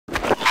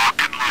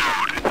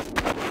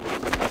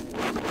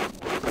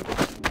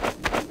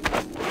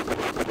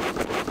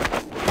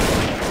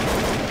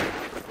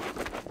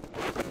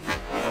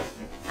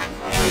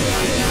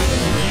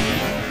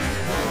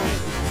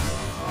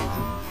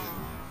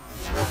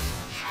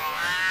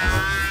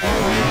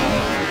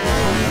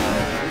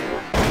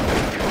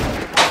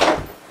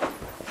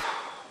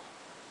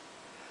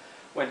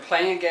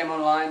Playing a game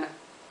online,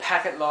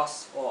 packet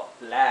loss or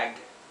lag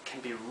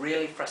can be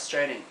really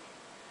frustrating.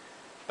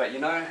 But you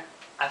know,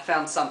 I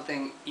found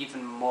something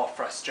even more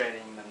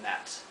frustrating than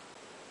that.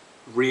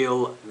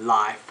 Real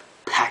life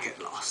packet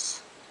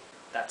loss.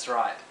 That's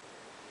right.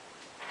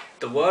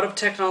 The world of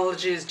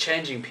technology is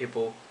changing,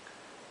 people.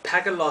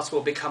 Packet loss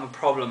will become a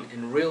problem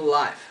in real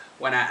life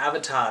when our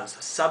avatars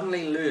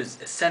suddenly lose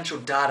essential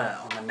data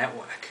on the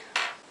network.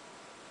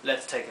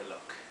 Let's take a look.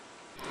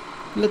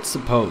 Let's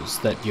suppose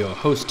that you're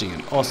hosting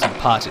an awesome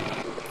party.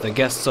 The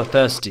guests are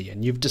thirsty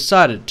and you've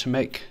decided to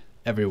make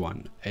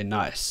everyone a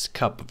nice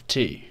cup of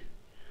tea.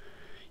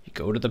 You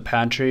go to the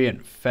pantry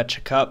and fetch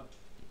a cup.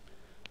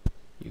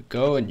 You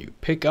go and you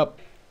pick up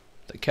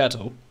the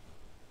kettle,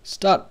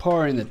 start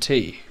pouring the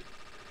tea.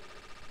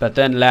 But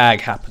then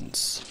lag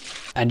happens,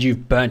 and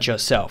you've burnt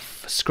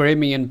yourself.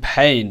 Screaming in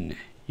pain,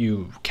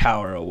 you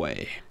cower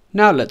away.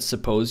 Now let's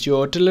suppose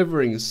you're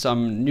delivering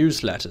some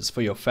newsletters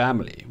for your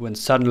family when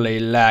suddenly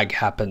lag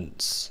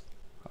happens.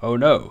 Oh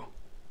no,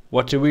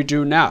 what do we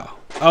do now?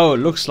 Oh, it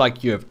looks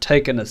like you have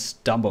taken a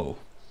stumble.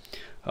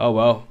 Oh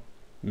well,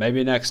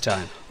 maybe next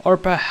time. Or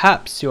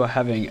perhaps you're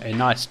having a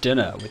nice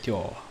dinner with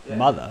your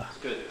mother.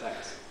 Good,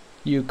 thanks.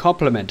 You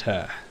compliment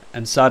her,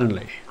 and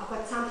suddenly... I've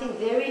got something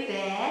very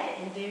bad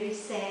and very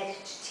sad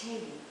to tell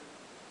you.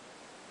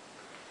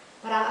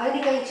 But I'm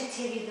only going to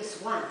tell you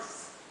this once.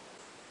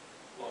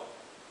 What?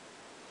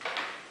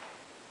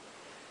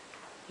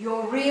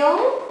 You're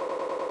real?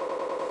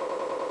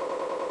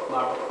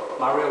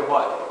 My real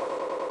what?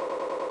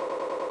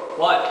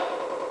 What?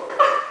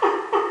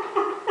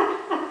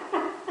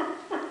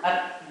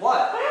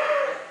 What?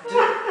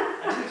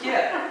 I didn't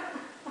hear.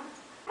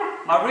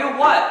 My real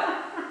what?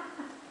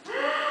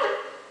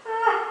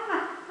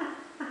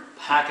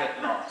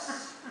 Packet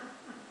loss.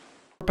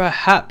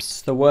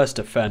 Perhaps the worst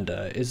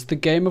offender is the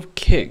game of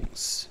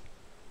kings.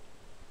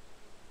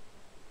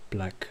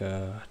 Black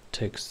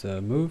takes the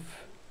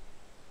move.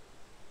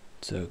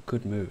 It's a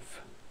good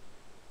move.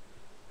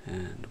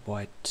 And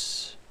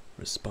white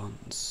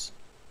responds.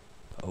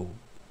 Oh,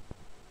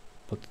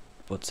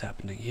 what's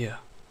happening here?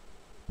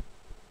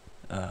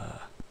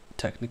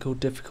 Technical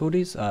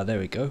difficulties? There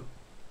we go.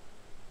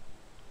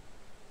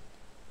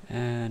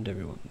 And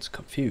everyone's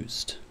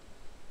confused.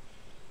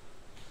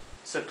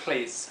 So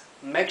please,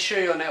 make sure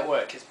your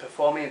network is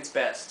performing its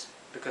best,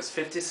 because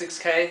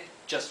 56K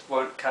just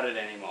won't cut it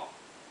anymore.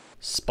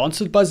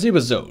 Sponsored by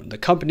ZebraZone, the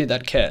company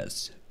that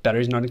cares.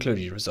 Batteries not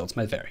included, results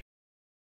may vary.